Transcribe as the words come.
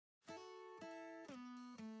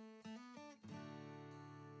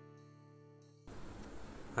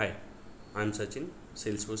Hi, I'm Sachin,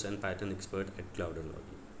 Salesforce and Python expert at Cloud and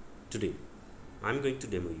Login. Today, I'm going to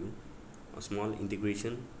demo you a small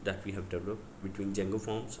integration that we have developed between Django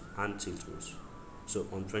Forms and Salesforce. So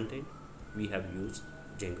on front end, we have used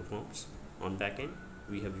Django Forms. On back end,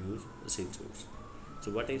 we have used Salesforce. So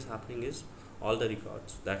what is happening is all the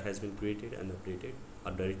records that has been created and updated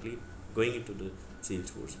are directly going into the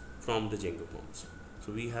Salesforce from the Django Forms.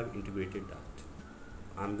 So we have integrated that.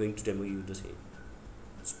 I'm going to demo you the same.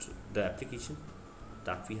 The application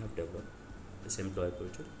that we have developed is employee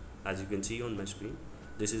portal. As you can see on my screen,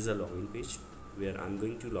 this is a login page where I'm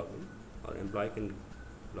going to log in, or employee can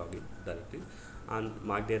log in directly and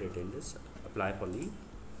mark their attendance, apply for leave,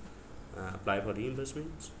 apply for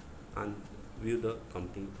reimbursements, and view the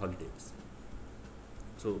company holidays.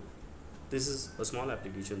 So this is a small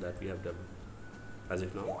application that we have developed as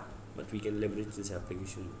of now, but we can leverage this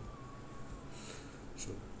application.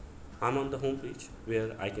 So I'm on the home page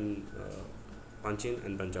where I can punch in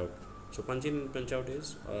and punch out. So punch in and punch out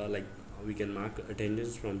is like we can mark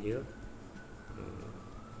attendance from here.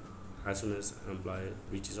 As soon as employee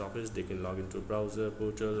reaches office, they can log into a browser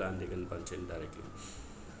portal and they can punch in directly,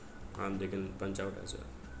 and they can punch out as well.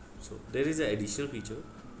 So there is an additional feature,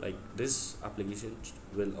 like this application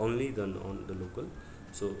will only run on the local,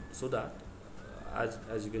 so that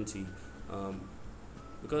as you can see,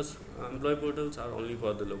 because employee portals are only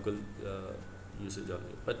for the local usage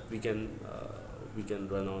only, but we can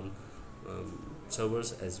run on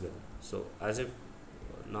servers as well. So as if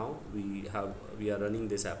now we are running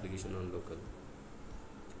this application on local.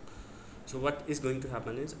 So what is going to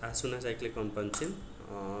happen is, as soon as I click on punch in,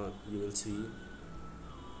 you will see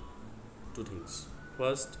two things.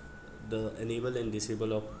 First, the enable and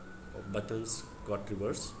disable of buttons got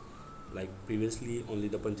reversed. Like previously only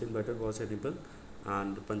the punch in button was enabled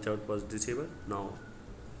and punch out was disabled. Now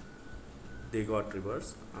they got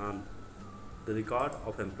reversed, and the record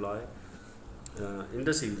of employee in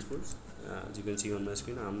the Salesforce, as you can see on my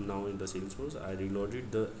screen, I'm now in the Salesforce. I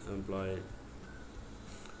reloaded the employee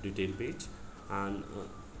detail page, and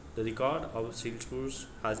the record of Salesforce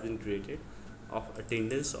has been created of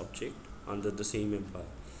attendance object under the same employee.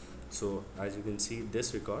 So as you can see,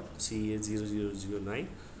 this record CA0009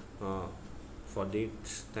 for date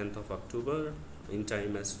 10th of October, in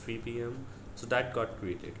time as 3 p.m. so that got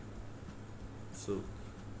created, so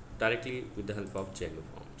directly with the help of Django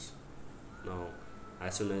Forms. Now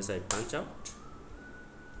as soon as I punch out,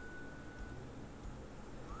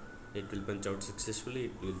 it will punch out successfully.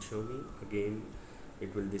 It will show me again.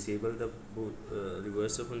 It will disable the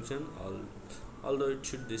reverser function, although it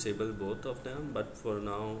should disable both of them, but for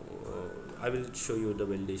now I will show you the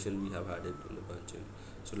validation we have added in the punch in.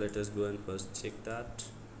 So let us go and first check that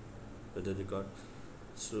with the record.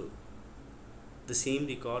 So the same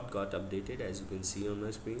record got updated, as you can see on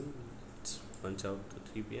my screen. It's punch out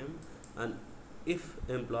to 3 p.m. and if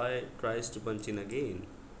employee tries to punch in again,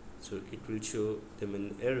 so it will show them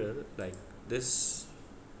an error like this: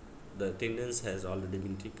 the attendance has already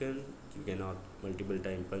been taken. You cannot multiple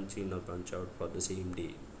time punch in or punch out for the same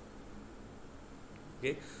day.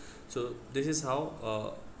 Okay, so this is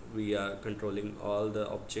how we are controlling all the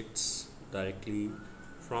objects directly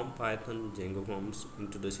from Python Django Forms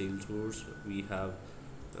into the Salesforce. We have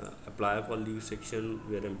apply for leave section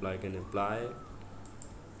where employee can apply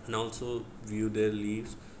and also view their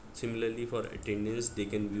leaves. Similarly for attendance, they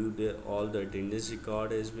can view all the attendance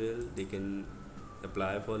record as well. They can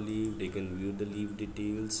apply for leave, they can view the leave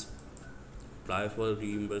details, apply for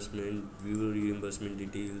reimbursement, view reimbursement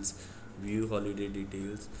details, view holiday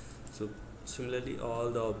details. So similarly all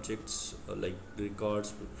the objects like the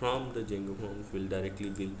records from the Django Forms will directly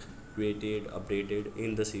be created, updated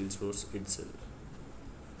in the Salesforce itself.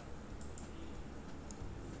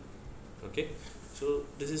 Okay, so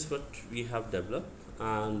this is what we have developed,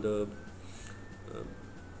 and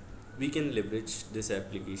we can leverage this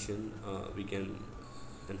application. We can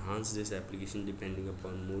enhance this application depending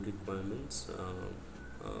upon more requirements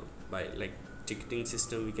by like ticketing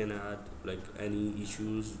system. We can add like any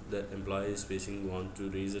issues that employee is facing, want to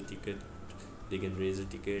raise a ticket, they can raise a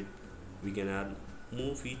ticket. We can add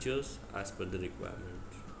more features as per the requirement.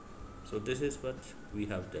 So this is what we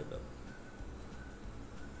have developed.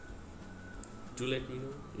 Do let me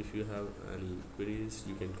know if you have any queries.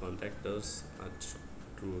 You can contact us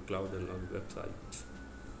through a Cloud and Log website.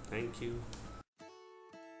 Thank you.